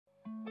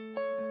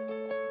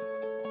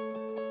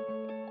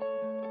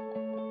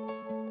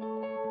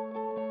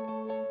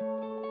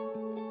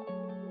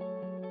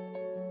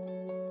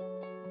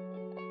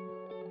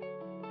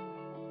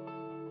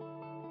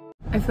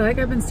I feel like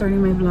I've been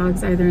starting my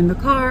vlogs either in the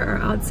car or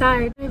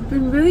outside. I've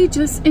been really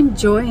just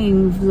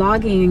enjoying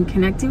vlogging and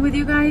connecting with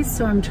you guys,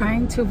 so I'm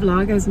trying to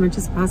vlog as much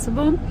as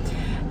possible.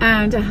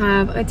 And I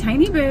have a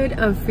tiny bit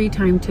of free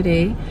time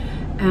today,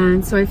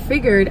 and so I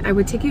figured I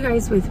would take you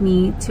guys with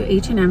me to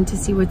H&M to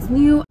see what's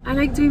new. I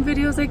like doing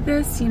videos like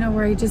this, you know,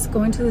 where I just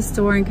go into the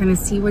store and kind of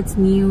see what's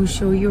new,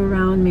 show you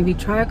around, maybe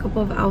try a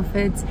couple of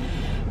outfits,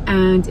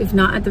 and if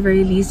not, at the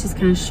very least, just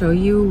kind of show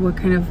you what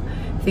kind of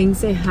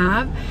things they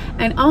have.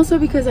 And also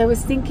because I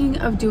was thinking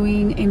of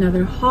doing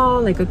another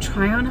haul, like a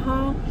try-on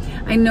haul.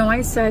 I know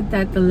I said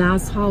that the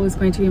last haul was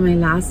going to be my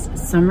last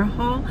summer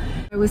haul.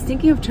 I was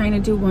thinking of trying to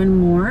do one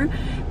more,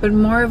 but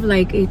more of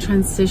like a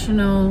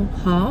transitional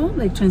haul,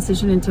 like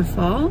transition into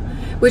fall,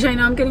 which I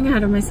know I'm getting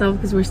ahead of myself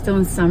because we're still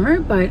in summer,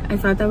 but I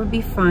thought that would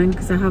be fun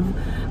because I have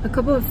a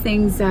couple of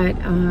things that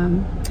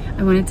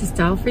I wanted to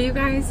style for you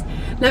guys.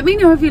 Let me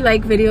know if you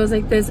like videos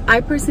like this.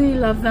 I personally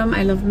love them.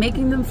 I love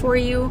making them for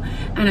you,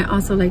 and I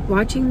also like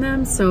watching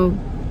them. So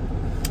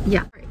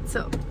yeah, all right,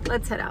 so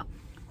let's head out.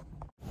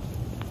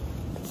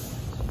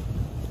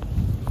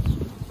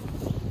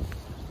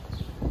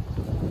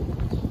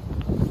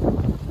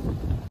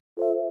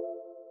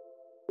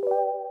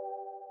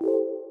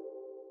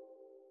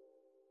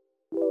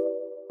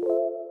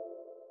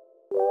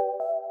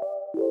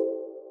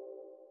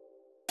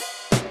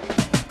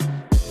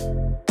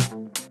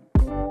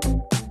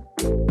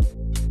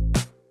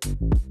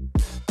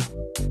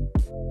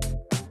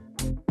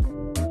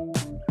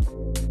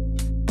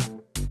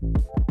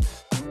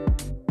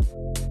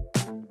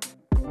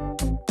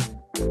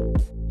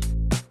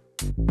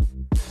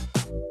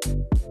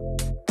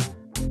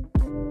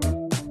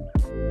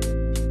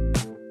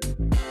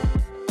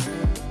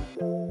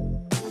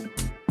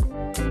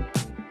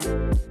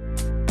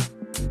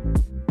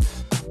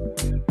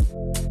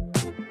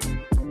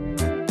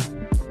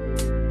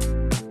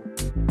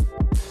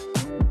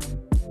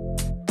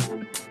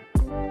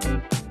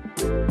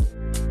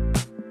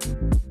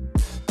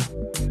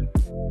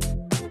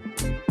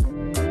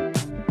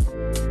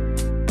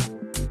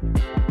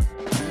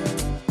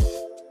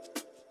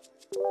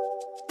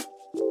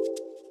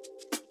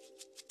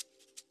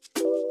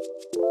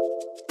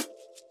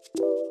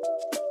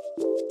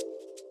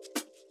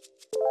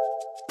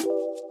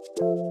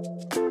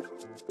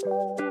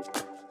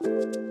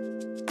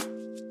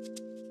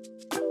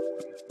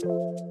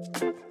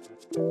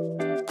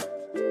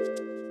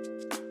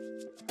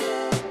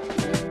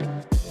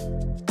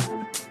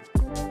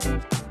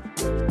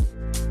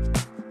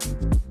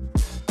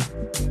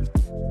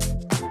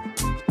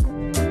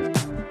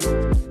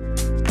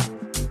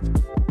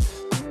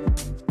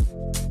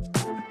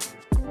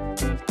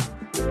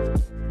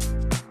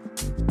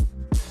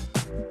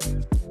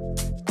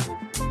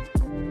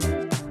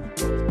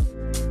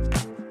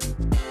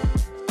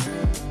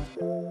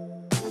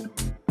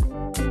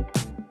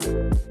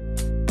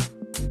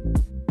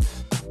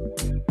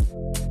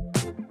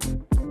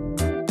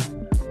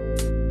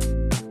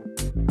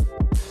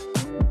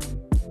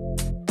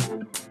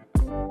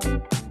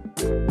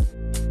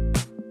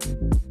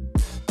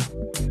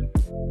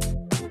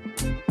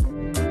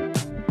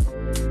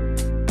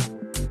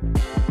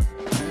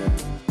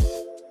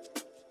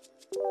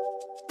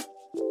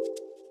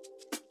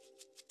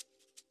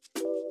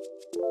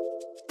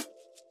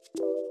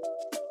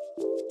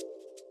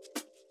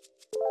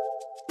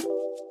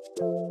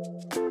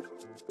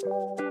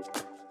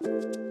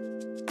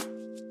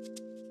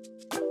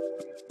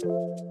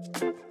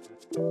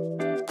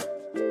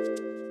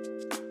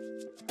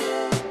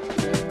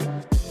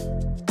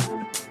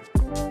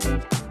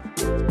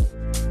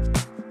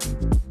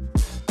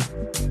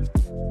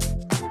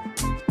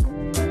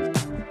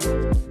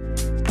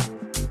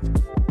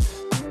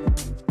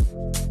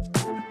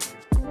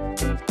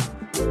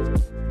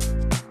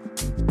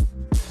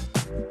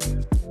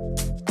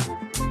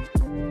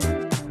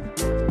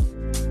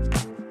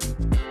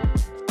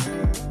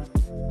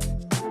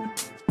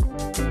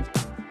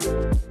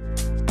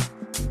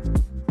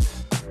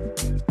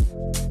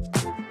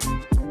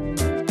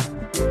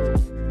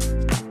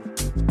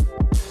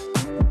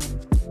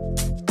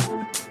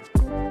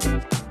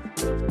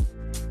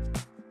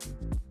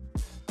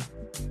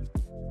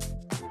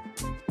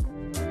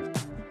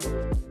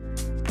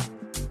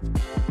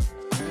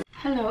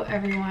 Hello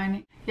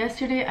everyone.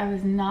 Yesterday I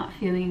was not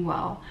feeling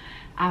well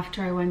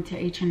after I went to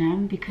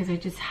H&M because I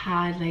just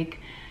had like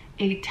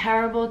a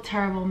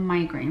terrible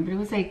migraine, but it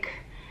was like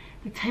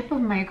the type of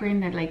migraine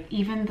that like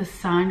even the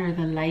sun or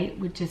the light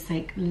would just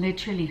like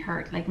literally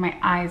hurt, like my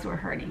eyes were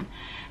hurting.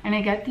 And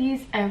I get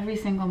these every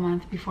single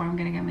month before I'm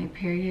gonna get my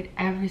period.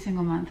 Every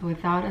single month,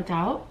 without a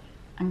doubt,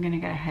 I'm gonna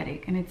get a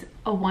headache, and it's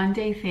a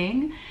one-day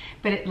thing,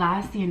 but it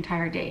lasts the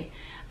entire day.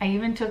 I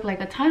even took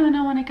like a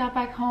Tylenol when I got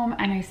back home,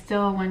 and I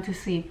still went to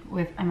sleep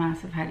with a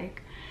massive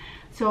headache.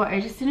 So I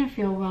just didn't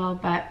feel well,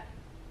 but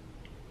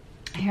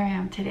here I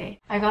am today.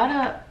 I got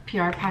a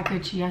PR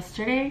package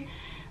yesterday,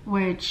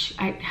 which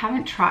I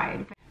haven't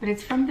tried, but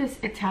it's from this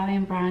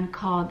Italian brand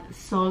called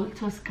Sol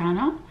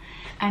Toscano,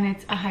 and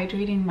it's a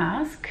hydrating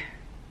mask.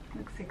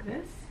 Looks like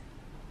this.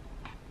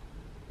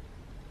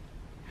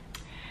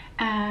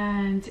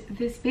 And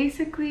this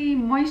basically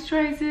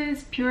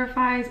moisturizes,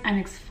 purifies,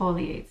 and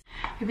exfoliates.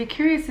 I'd be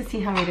curious to see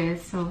how it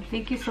is, so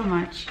thank you so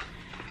much.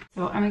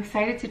 So I'm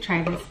excited to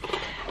try this.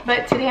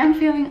 But today I'm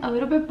feeling a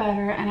little bit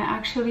better, and I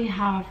actually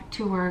have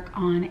to work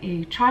on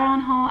a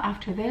try-on haul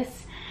after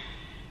this.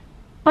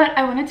 But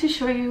I wanted to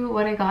show you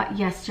what I got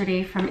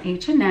yesterday from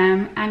H&M,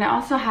 and I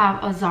also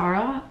have a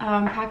Zara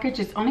package.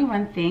 It's only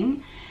one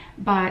thing,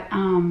 but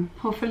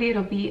hopefully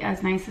it'll be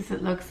as nice as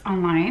it looks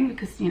online,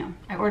 because, you know,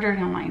 I ordered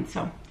it online,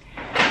 so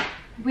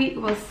we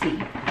will see.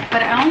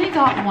 But I only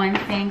got one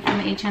thing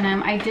from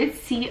H&M. I did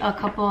see a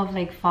couple of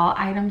like fall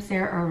items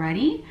there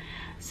already,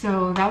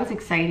 so that was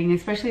exciting,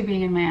 especially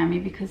being in Miami,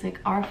 because like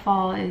our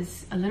fall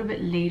is a little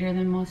bit later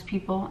than most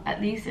people,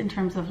 at least in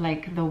terms of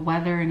like the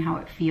weather and how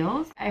it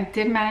feels. I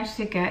did manage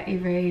to get a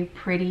very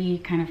pretty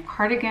kind of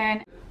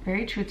cardigan,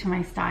 very true to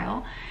my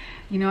style.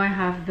 You know, I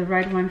have the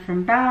red one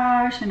from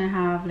Bash, and I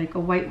have like a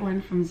white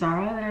one from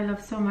Zara that I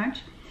love so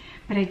much,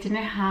 but I didn't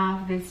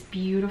have this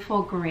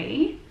beautiful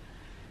gray.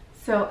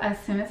 So as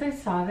soon as I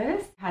saw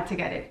this, I had to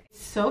get it.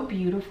 It's so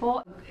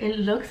beautiful. It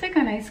looks like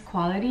a nice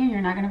quality, and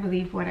you're not gonna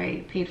believe what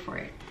I paid for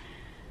it.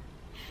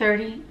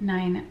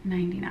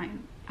 $39.99.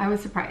 I was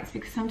surprised,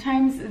 because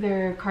sometimes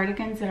their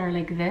cardigans that are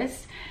like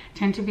this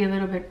tend to be a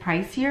little bit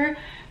pricier,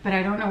 but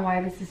I don't know why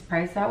this is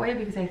priced that way,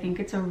 because I think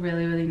it's a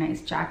really, really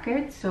nice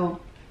jacket. So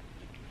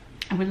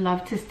I would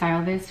love to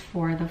style this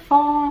for the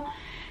fall.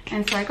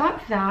 And so I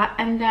got that.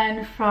 And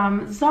then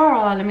from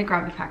Zara, let me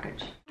grab the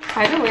package.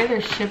 By the way, their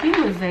shipping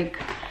was like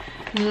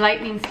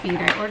lightning speed.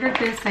 I ordered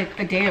this like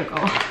a day ago.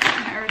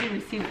 I already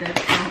received it,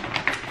 so.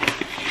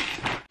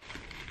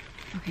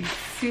 Okay,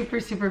 super,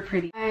 super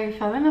pretty. I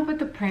fell in love with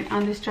the print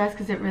on this dress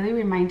because it really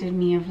reminded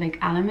me of like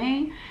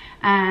Alame,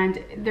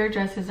 and their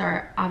dresses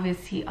are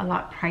obviously a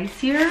lot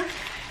pricier.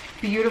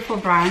 Beautiful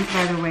brands,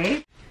 by the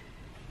way.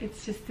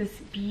 It's just this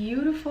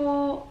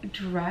beautiful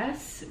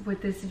dress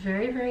with this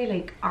very, very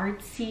like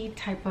artsy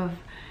type of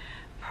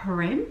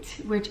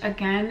print, which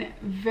again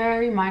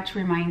very much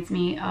reminds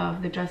me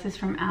of the dresses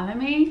from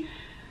Alame.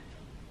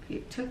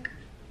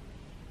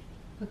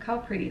 Look how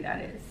pretty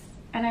that is.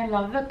 And I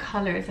love the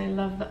colors. I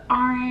love the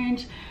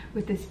orange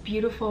with this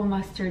beautiful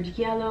mustard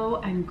yellow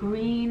and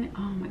green.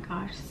 Oh my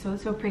gosh, so,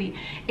 so pretty.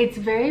 It's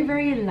very,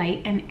 very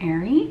light and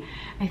airy.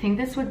 I think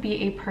this would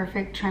be a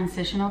perfect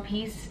transitional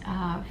piece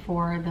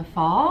for the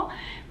fall,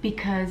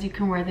 because you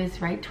can wear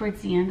this right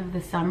towards the end of the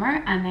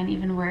summer, and then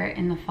even wear it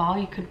in the fall.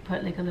 You could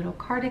put like a little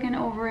cardigan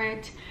over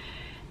it,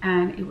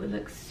 and it would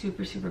look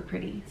super, super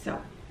pretty.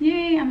 So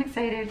yay, I'm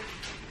excited.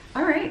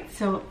 All right,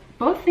 so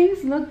both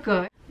things look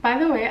good. By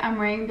the way, I'm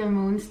wearing the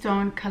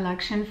Moonstone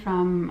collection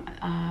from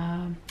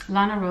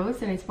Lana Rose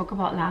that I spoke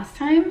about last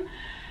time.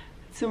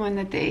 It's the one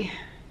that they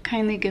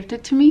kindly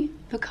gifted to me.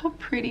 Look how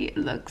pretty it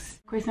looks.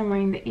 Of course, I'm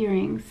wearing the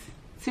earrings.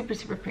 Super,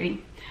 super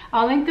pretty.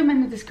 I'll link them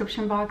in the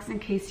description box in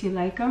case you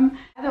like them.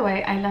 By the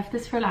way, I left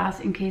this for last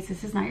in case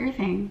this is not your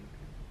thing.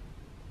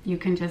 You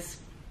can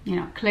just, you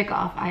know, click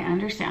off. I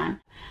understand.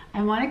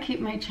 I want to keep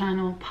my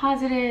channel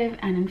positive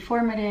and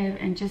informative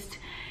and just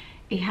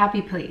a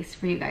happy place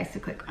for you guys to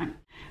click on.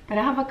 But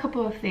I have a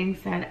couple of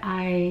things that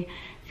I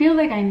feel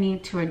like I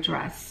need to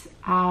address.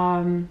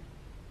 To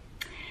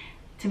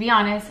be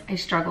honest, I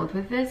struggled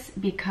with this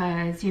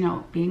because, you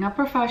know, being a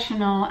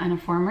professional and a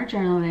former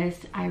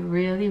journalist, I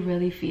really,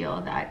 really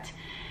feel that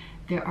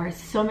there are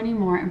so many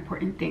more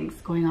important things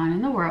going on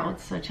in the world,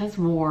 such as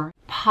war,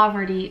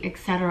 poverty,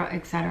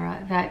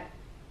 etc., that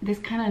this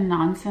kind of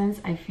nonsense,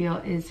 I feel,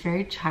 is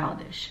very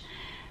childish.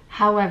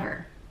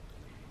 However,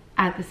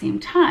 at the same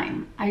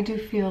time, I do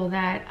feel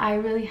that I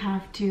really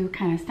have to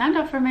kind of stand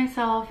up for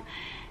myself,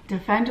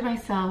 defend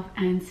myself,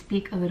 and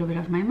speak a little bit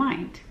of my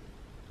mind.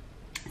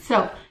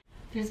 So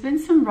there's been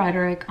some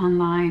rhetoric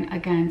online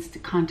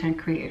against content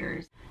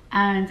creators,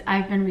 and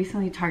I've been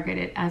recently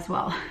targeted as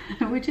well,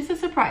 which is a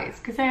surprise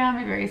because I am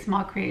a very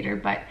small creator,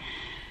 but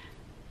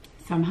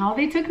somehow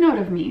they took note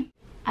of me.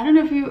 I don't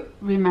know if you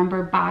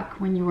remember back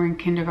when you were in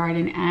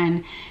kindergarten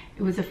and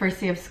it was the first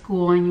day of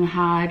school and you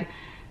had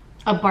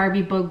a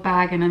Barbie book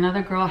bag and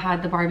another girl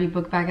had the Barbie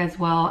book bag as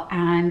well,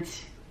 and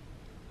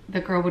the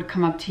girl would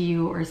come up to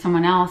you, or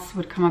someone else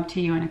would come up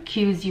to you and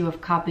accuse you of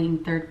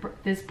copying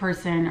this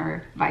person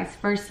or vice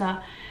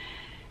versa.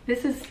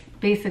 This is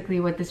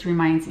basically what this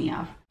reminds me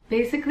of.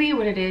 Basically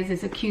what it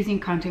is accusing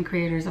content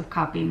creators of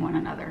copying one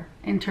another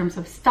in terms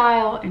of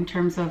style, in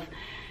terms of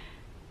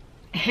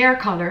hair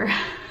color,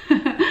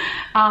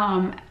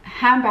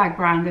 handbag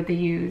brand that they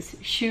use,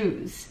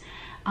 shoes,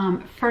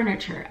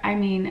 furniture. I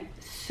mean,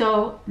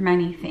 so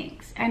many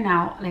things. And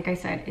now, like I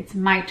said, it's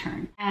my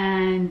turn.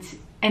 And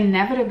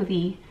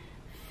inevitably,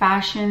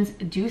 fashions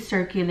do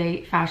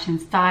circulate, fashion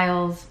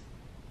styles,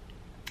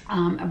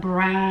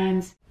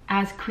 brands.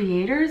 As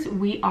creators,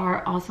 we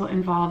are also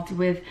involved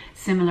with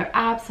similar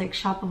apps, like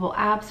shoppable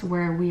apps,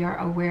 where we are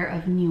aware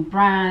of new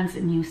brands,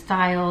 new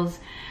styles,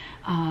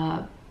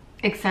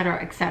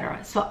 etc.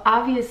 So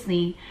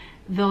obviously,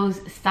 those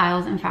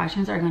styles and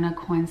fashions are going to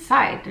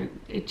coincide.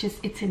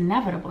 It's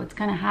inevitable. It's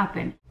going to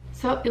happen.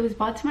 So it was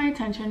brought to my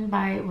attention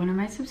by one of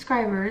my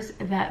subscribers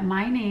that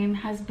my name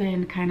has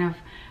been kind of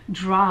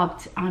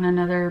dropped on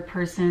another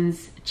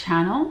person's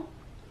channel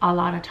a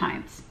lot of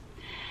times.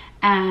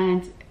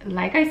 And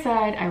like I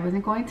said, I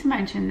wasn't going to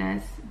mention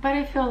this, but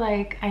I feel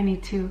like I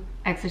need to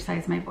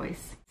exercise my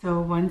voice. So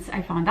once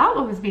I found out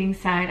what was being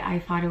said, I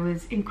thought it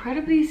was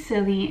incredibly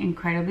silly,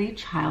 incredibly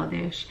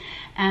childish,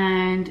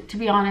 and to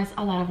be honest,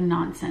 a lot of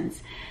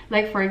nonsense.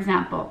 Like for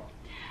example,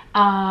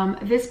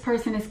 this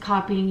person is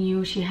copying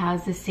you. She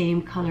has the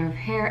same color of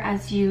hair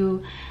as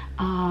you.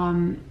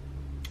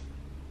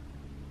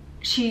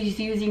 She's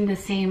using the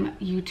same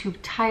YouTube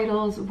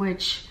titles,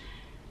 which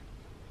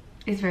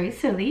is very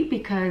silly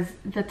because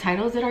the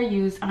titles that are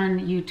used on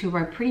YouTube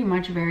are pretty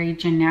much very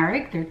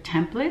generic. They're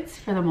templates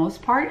for the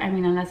most part. I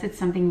mean, unless it's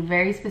something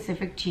very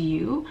specific to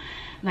you,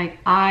 like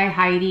I,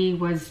 Heidi,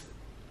 was,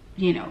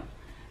 you know,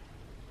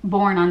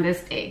 born on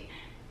this day.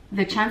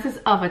 The chances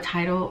of a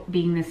title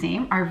being the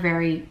same are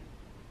very,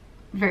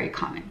 very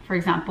common. For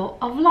example,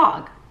 a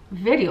vlog,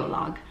 video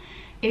log,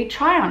 a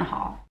try-on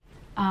haul,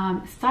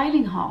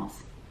 styling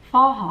hauls,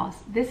 fall hauls.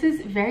 This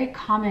is very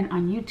common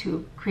on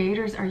YouTube.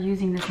 Creators are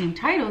using the same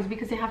titles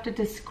because they have to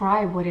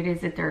describe what it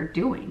is that they're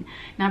doing,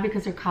 not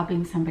because they're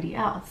copying somebody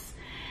else.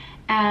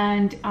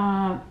 And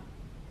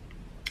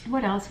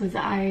what else was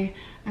I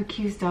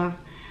accused of?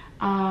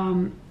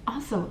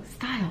 Also,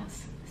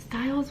 styles.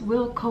 Styles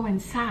will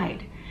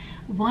coincide.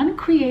 One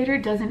creator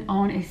doesn't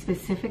own a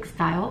specific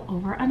style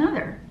over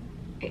another.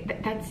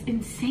 That's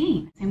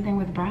insane. Same thing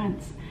with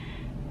brands.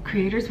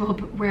 Creators will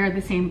wear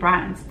the same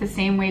brands the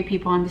same way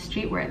people on the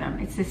street wear them.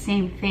 It's the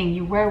same thing.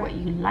 You wear what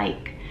you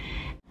like.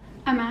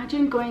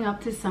 Imagine going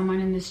up to someone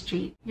in the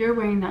street. You're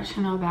wearing that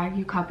Chanel bag,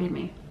 you copied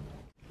me.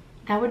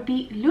 That would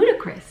be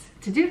ludicrous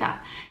to do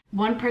that.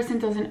 One person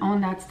doesn't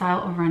own that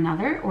style over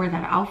another, or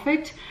that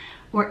outfit,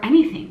 or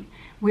anything.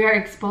 We are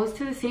exposed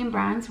to the same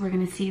brands. We're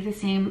going to see the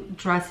same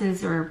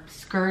dresses or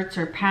skirts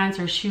or pants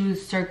or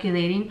shoes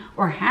circulating,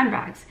 or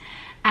handbags.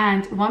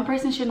 And one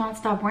person should not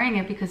stop wearing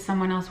it because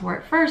someone else wore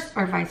it first,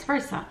 or vice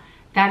versa.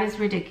 That is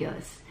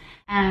ridiculous.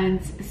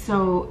 And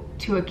so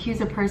to accuse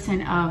a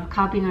person of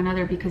copying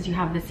another because you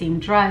have the same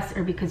dress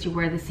or because you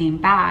wear the same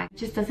bag, it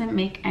just doesn't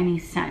make any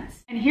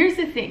sense. And here's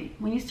the thing,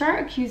 when you start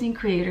accusing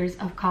creators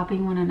of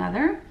copying one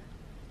another,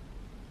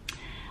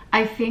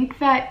 I think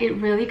that it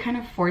really kind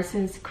of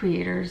forces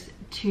creators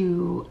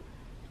to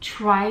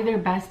try their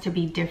best to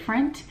be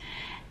different.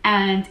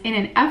 And in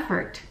an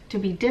effort to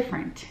be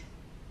different,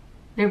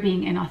 they're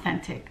being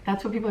inauthentic.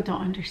 That's what people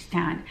don't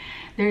understand.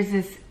 There's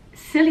this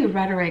silly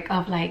rhetoric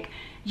of like,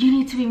 you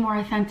need to be more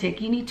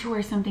authentic. You need to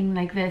wear something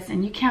like this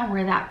and you can't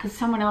wear that because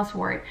someone else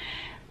wore it.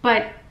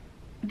 But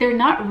they're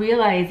not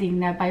realizing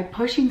that by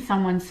pushing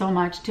someone so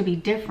much to be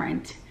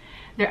different,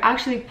 they're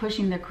actually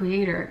pushing the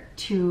creator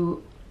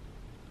to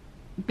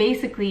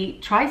basically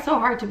try so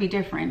hard to be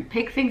different,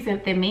 pick things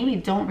that they maybe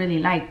don't really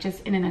like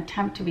just in an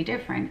attempt to be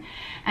different.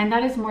 And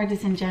that is more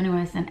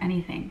disingenuous than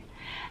anything.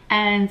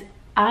 And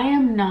I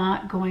am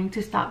not going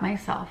to stop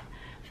myself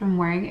from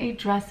wearing a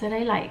dress that I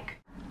like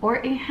or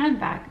a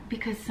handbag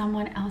because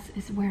someone else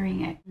is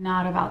wearing it.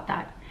 Not about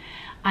that.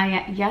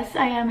 Yes,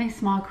 I am a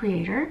small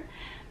creator,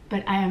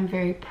 but I am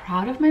very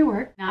proud of my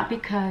work, not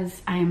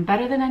because I am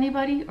better than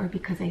anybody or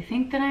because I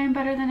think that I am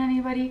better than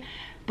anybody,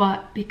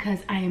 but because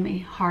I am a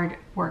hard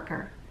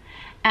worker.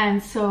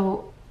 And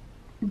so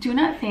do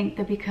not think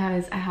that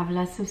because I have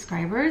less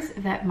subscribers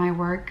that my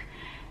work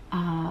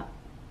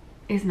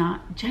is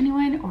not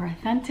genuine or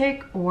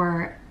authentic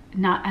or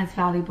not as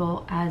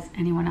valuable as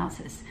anyone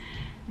else's.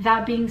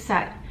 That being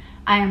said,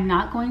 I am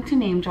not going to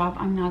name drop.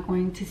 I'm not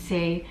going to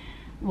say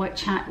what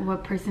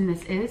person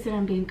this is that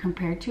I'm being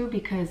compared to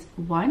because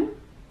one,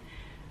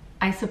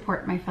 I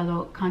support my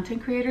fellow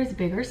content creators,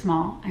 big or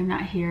small. I'm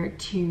not here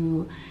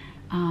to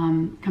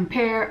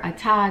compare,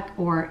 attack,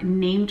 or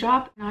name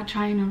drop. I'm not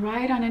trying to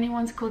ride on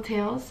anyone's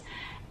coattails.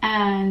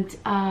 And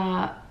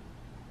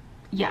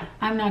yeah,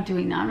 I'm not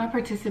doing that. I'm not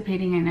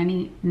participating in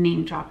any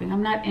name dropping.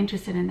 I'm not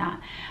interested in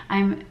that.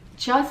 I'm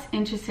just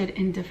interested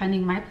in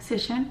defending my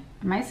position,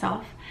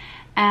 myself.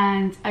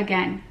 And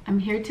again, I'm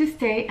here to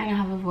stay and I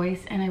have a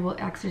voice and I will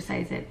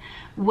exercise it.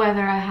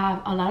 Whether I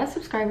have a lot of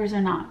subscribers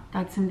or not,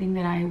 that's something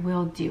that I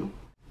will do.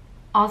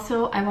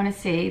 Also, I want to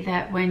say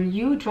that when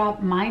you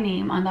drop my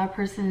name on that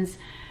person's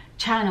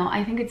channel,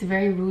 I think it's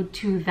very rude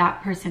to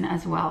that person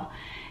as well.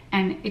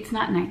 And it's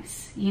not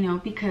nice, you know,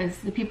 because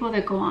the people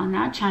that go on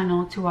that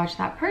channel to watch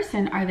that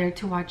person are there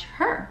to watch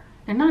her.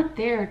 They're not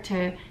there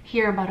to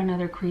hear about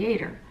another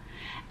creator.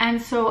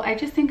 And so I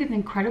just think it's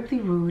incredibly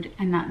rude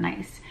and not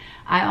nice.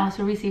 I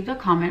also received a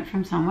comment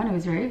from someone who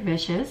was very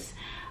vicious,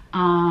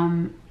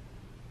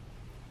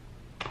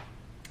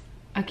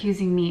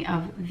 accusing me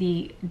of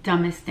the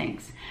dumbest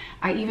things.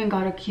 I even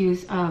got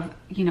accused of,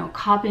 you know,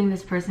 copying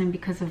this person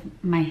because of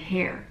my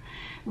hair,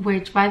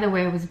 which, by the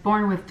way, I was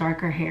born with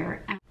darker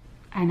hair.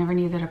 I never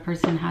knew that a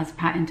person has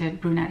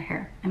patented brunette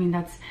hair. I mean,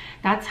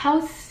 that's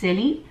how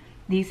silly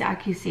these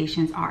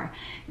accusations are.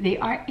 They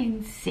are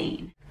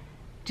insane.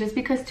 just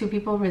because two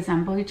people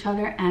resemble each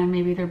other and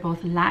maybe they're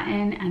both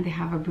Latin and they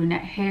have a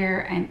brunette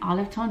hair and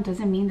olive tone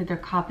doesn't mean that they're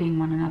copying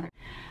one another.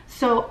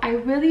 So I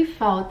really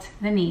felt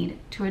the need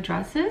to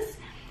address this.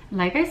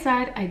 Like I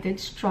said, I did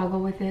struggle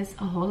with this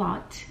a whole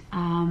lot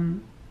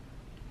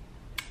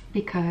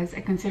because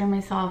I consider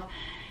myself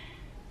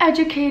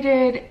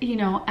educated, you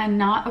know, and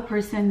not a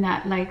person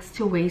that likes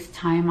to waste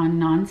time on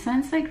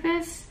nonsense like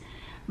this.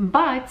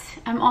 But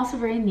I'm also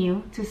very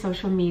new to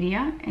social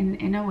media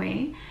in a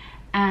way.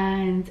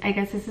 And I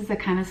guess this is the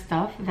kind of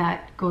stuff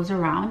that goes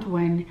around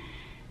when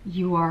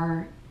you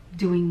are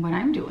doing what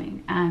I'm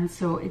doing. And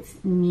so it's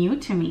new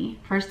to me.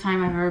 First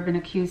time I've ever been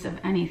accused of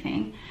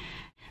anything.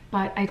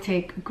 But I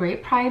take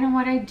great pride in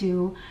what I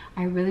do.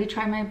 I really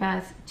try my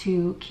best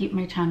to keep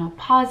my channel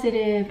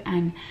positive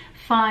and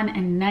fun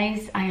and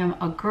nice. I am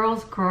a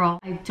girl's girl.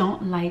 I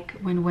don't like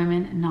when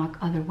women knock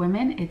other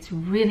women. It's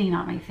really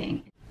not my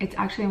thing. It's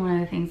actually one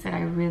of the things that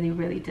I really,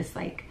 really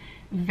dislike.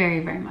 Very,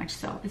 very much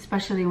so,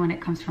 especially when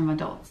it comes from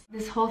adults.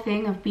 This whole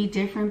thing of be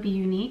different, be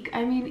unique.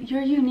 I mean,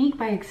 you're unique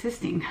by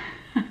existing.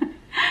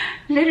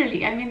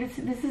 Literally, I mean,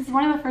 this is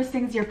one of the first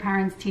things your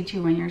parents teach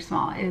you when you're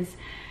small is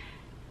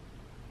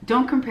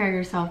don't compare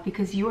yourself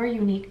because you are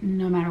unique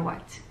no matter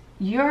what.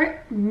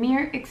 Your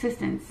mere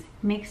existence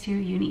makes you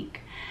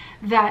unique.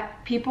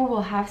 That people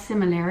will have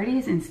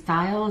similarities in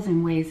styles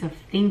and ways of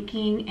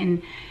thinking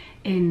and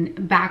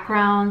in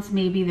backgrounds,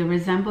 maybe they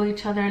resemble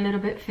each other a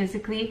little bit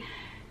physically.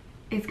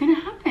 It's gonna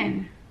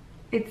happen.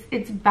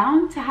 It's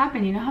bound to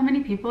happen. You know how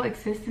many people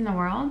exist in the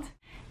world?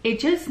 It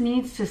just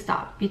needs to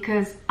stop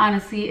because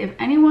honestly, if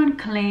anyone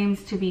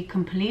claims to be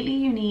completely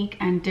unique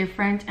and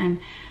different and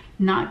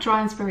not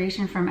draw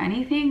inspiration from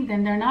anything,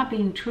 then they're not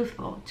being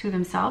truthful to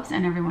themselves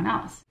and everyone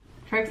else.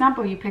 For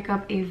example, you pick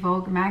up a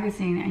Vogue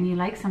magazine and you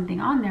like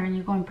something on there and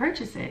you go and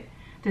purchase it.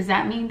 Does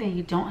that mean that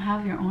you don't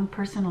have your own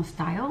personal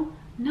style?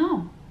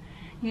 No.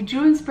 You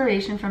drew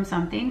inspiration from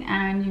something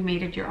and you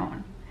made it your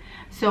own.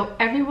 So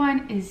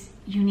everyone is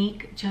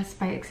unique just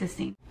by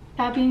existing.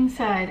 That being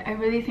said, I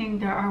really think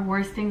there are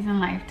worse things in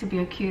life to be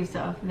accused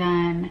of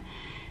than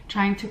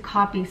trying to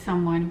copy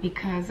someone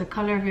because the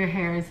color of your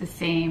hair is the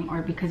same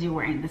or because you're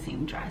wearing the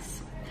same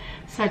dress.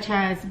 Such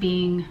as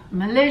being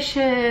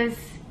malicious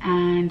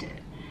and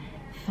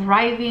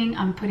thriving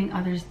on putting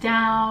others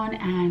down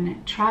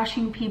and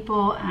trashing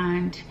people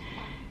and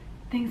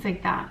things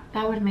like that.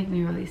 That would make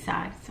me really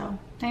sad. So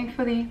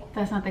thankfully,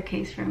 that's not the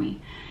case for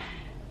me.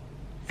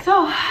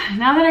 So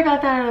now that I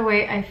got that out of the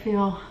way, I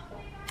feel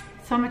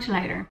so much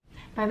lighter.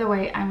 By the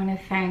way, I want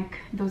to thank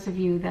those of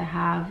you that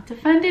have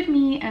defended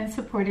me and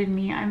supported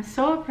me. I'm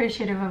so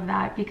appreciative of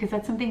that because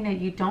that's something that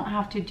you don't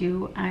have to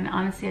do, and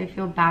honestly I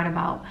feel bad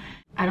about.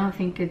 I don't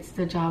think it's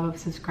the job of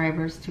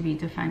subscribers to be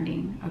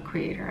defending a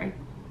creator.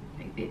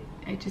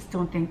 I just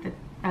don't think that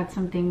that's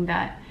something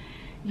that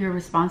you're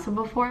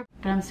responsible for,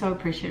 but I'm so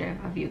appreciative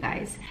of you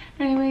guys.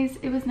 But anyways,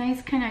 it was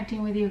nice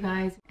connecting with you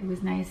guys. It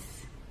was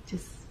nice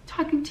just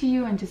talking to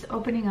you and just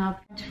opening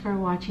up. Thanks for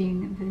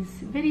watching this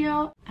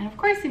video, and of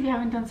course, if you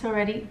haven't done so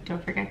already,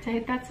 don't forget to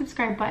hit that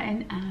subscribe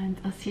button,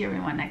 and I'll see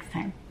everyone next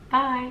time.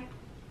 Bye.